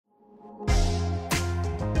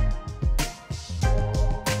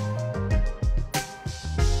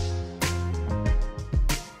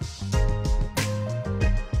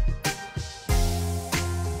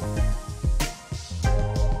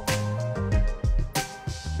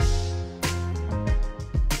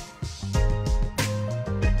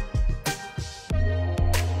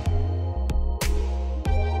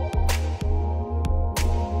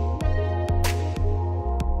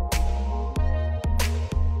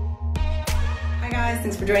Guys,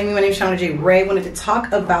 thanks for joining me. My name is ShanaJRaymore. I wanted to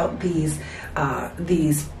talk about these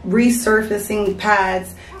resurfacing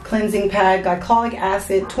pads, cleansing pad, glycolic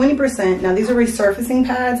acid, 20%. Now these are resurfacing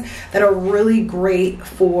pads that are really great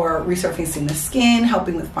for resurfacing the skin,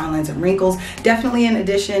 helping with fine lines and wrinkles. Definitely in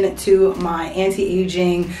addition to my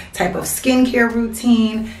anti-aging type of skincare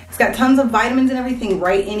routine. It's got tons of vitamins and everything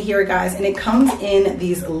right in here, guys, and it comes in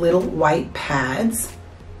these little white pads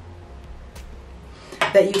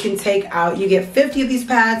that you can take out. You get 50 of these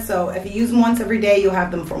pads, so if you use them once every day, you'll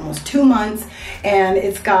have them for almost 2 months. And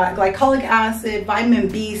it's got glycolic acid, vitamin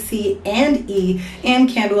B, C, and E, and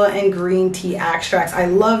candula and green tea extracts. I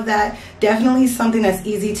love that. Definitely something that's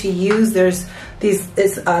easy to use. There's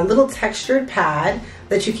it's a little textured pad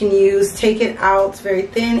that you can use. Take it out, it's very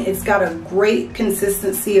thin. It's got a great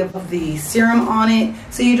consistency of the serum on it.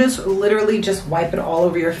 So you just literally just wipe it all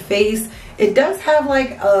over your face. It does have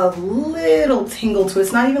like a little tingle to it.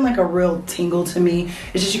 It's not even like a real tingle to me.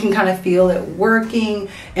 It's just you can kind of feel it working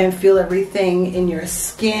and feel everything in your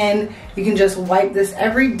skin. You can just wipe this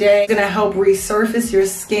every day. It's gonna help resurface your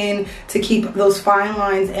skin to keep those fine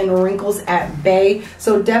lines and wrinkles at bay.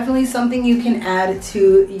 So definitely something you can add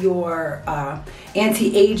to your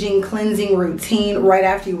anti-aging cleansing routine right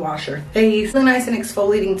after you wash your face. Really nice and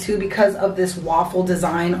exfoliating too because of this waffle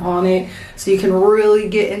design on it. So you can really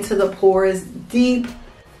get into the pores deep.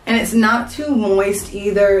 And it's not too moist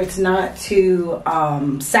either. It's not too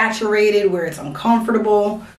saturated where it's uncomfortable.